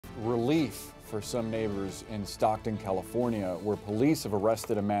relief for some neighbors in Stockton, California, where police have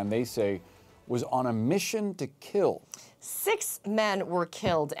arrested a man they say was on a mission to kill. 6 men were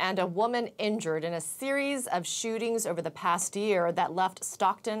killed and a woman injured in a series of shootings over the past year that left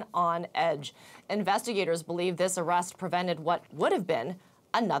Stockton on edge. Investigators believe this arrest prevented what would have been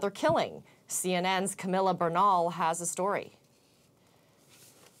another killing. CNN's Camilla Bernal has a story.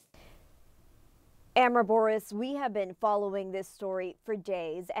 Amra, Boris, we have been following this story for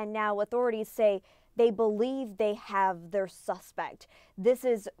days, and now authorities say they believe they have their suspect. This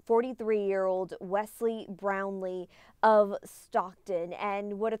is 43-year-old Wesley Brownlee of Stockton,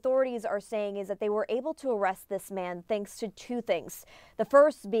 and what authorities are saying is that they were able to arrest this man thanks to 2 things. The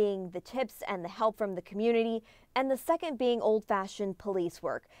first being the tips and the help from the community, and the second being old-fashioned police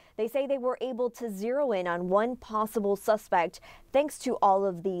work. They say they were able to zero in on one possible suspect thanks to all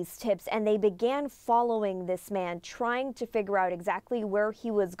of these tips, and they began following this man, trying to figure out exactly where he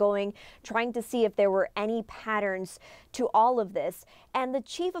was going, trying to see if there were any patterns to all of this. And the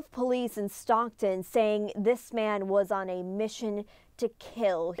chief of police in Stockton saying this man was on a mission to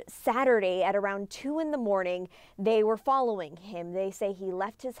kill. Saturday at around 2 in the morning, they were following him. They say he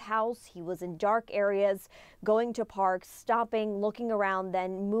left his house, he was in dark areas, going to parks, stopping, looking around,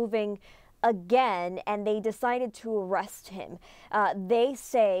 then moving again, and they decided to arrest him. They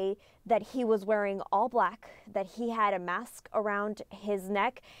say that he was wearing all black, that he had a mask around his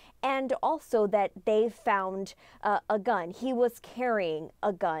neck, and also that they found a gun. He was carrying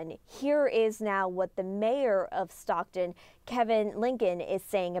a gun. Here is now what the mayor of Stockton, Kevin Lincoln, is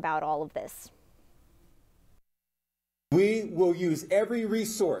saying about all of this. We will use every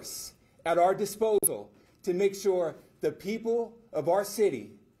resource at our disposal to make sure the people of our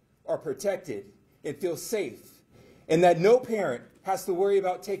city are protected and feel safe, and that no parent has to worry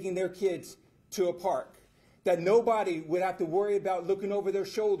about taking their kids to a park, that nobody would have to worry about looking over their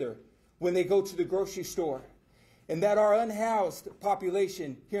shoulder when they go to the grocery store, and that our unhoused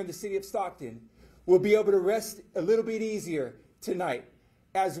population here in the city of Stockton will be able to rest a little bit easier tonight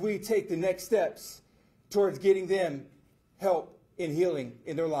as we take the next steps towards getting them help and healing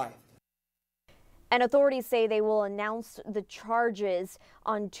in their life. And authorities say they will announce the charges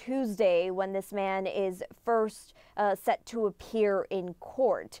on Tuesday when this man is first set to appear in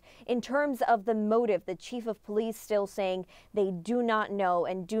court. In terms of the motive, the chief of police still saying they do not know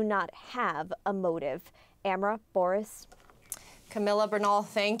and do not have a motive. Amra, Boris. Camilla Bernal,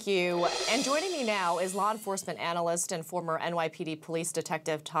 thank you. And joining me now is law enforcement analyst and former NYPD police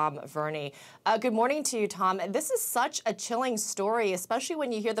detective Tom Verney. Good morning to you, Tom. This is such a chilling story, especially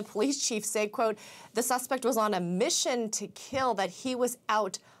when you hear the police chief say, quote, the suspect was on a mission to kill, that he was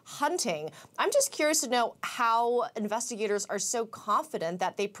out hunting. I'm just curious to know how investigators are so confident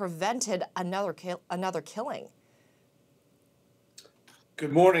that they prevented another killing.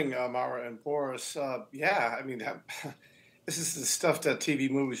 Good morning, Mara and Boris. Yeah, I mean, this is the stuff that TV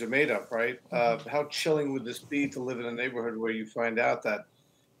movies are made of, right? How chilling would this be to live in a neighborhood where you find out that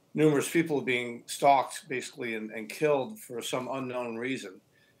numerous people are being stalked, basically, and killed for some unknown reason?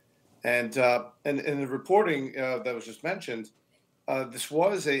 And in the reporting that was just mentioned, this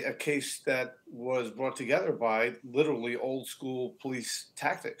was a case that was brought together by literally old school police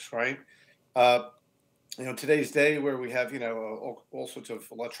tactics, right? You know, today's day where we have, you know, all sorts of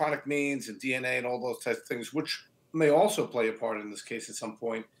electronic means and DNA and all those types of things, which may also play a part in this case at some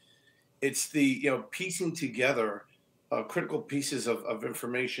point. It's the, you know, piecing together critical pieces of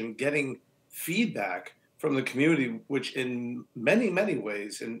information, getting feedback from the community, which in many, many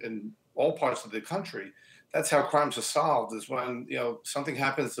ways in all parts of the country, that's how crimes are solved, is when, you know, something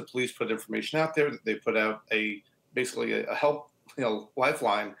happens, the police put information out there, they put out basically a help, you know,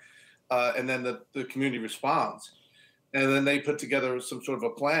 lifeline, and then the community responds. And then they put together some sort of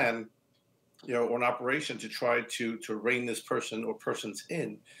a plan, you know, or an operation to try to rein this person or persons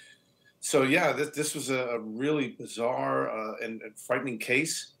in. So yeah, this was a really bizarre and frightening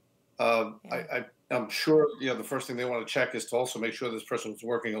case. I'm sure, you know, the first thing they want to check is to also make sure this person was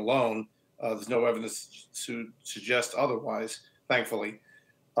working alone. There's no evidence to suggest otherwise, thankfully.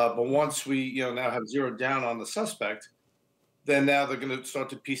 But once we, you know, now have zeroed down on the suspect, then now they're going to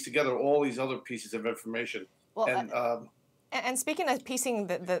start to piece together all these other pieces of information. Well, and speaking of piecing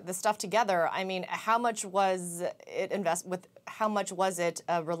the stuff together, I mean, how much was it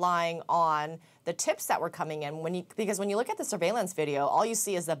relying on the tips that were coming in? Because when you look at the surveillance video, all you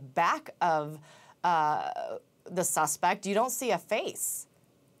see is the back of the suspect. You don't see a face.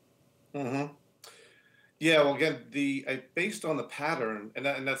 Mm-hmm. Yeah, well, again, based on the pattern,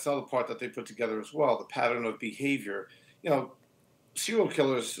 and that's another part that they put together as well, the pattern of behavior. You know, serial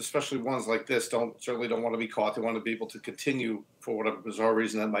killers, especially ones like this, certainly don't want to be caught. They want to be able to continue for whatever bizarre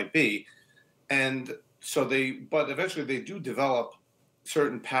reason that might be. And so but eventually they do develop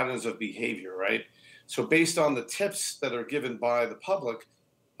certain patterns of behavior, right? So based on the tips that are given by the public,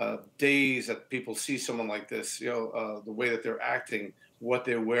 days that people see someone like this, the way that they're acting, what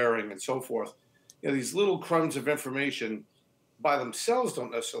they're wearing, and so forth, these little crumbs of information by themselves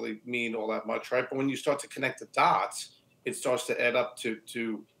don't necessarily mean all that much, right? But when you start to connect the dots, it starts to add up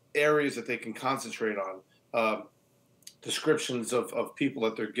to areas that they can concentrate on, descriptions of people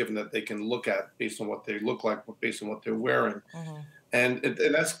that they're given that they can look at based on what they look like, based on what they're wearing. And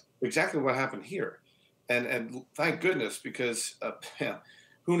that's exactly what happened here. And thank goodness, because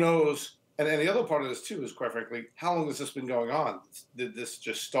who knows? And the other part of this too is, quite frankly, how long has this been going on? Did this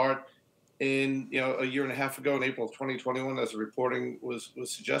just start in a year and a half ago in April of 2021, as the reporting was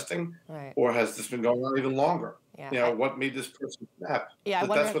suggesting, Right. or has this been going on even longer? Yeah. What made this person snap? Yeah,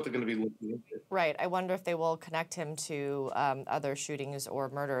 That's what they're going to be looking into. Right. I wonder if they will connect him to other shootings or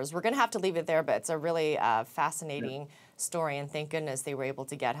murders. We're going to have to leave it there, but it's a really fascinating story, and thank goodness they were able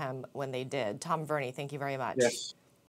to get him when they did. Tom Verney, thank you very much. Yes.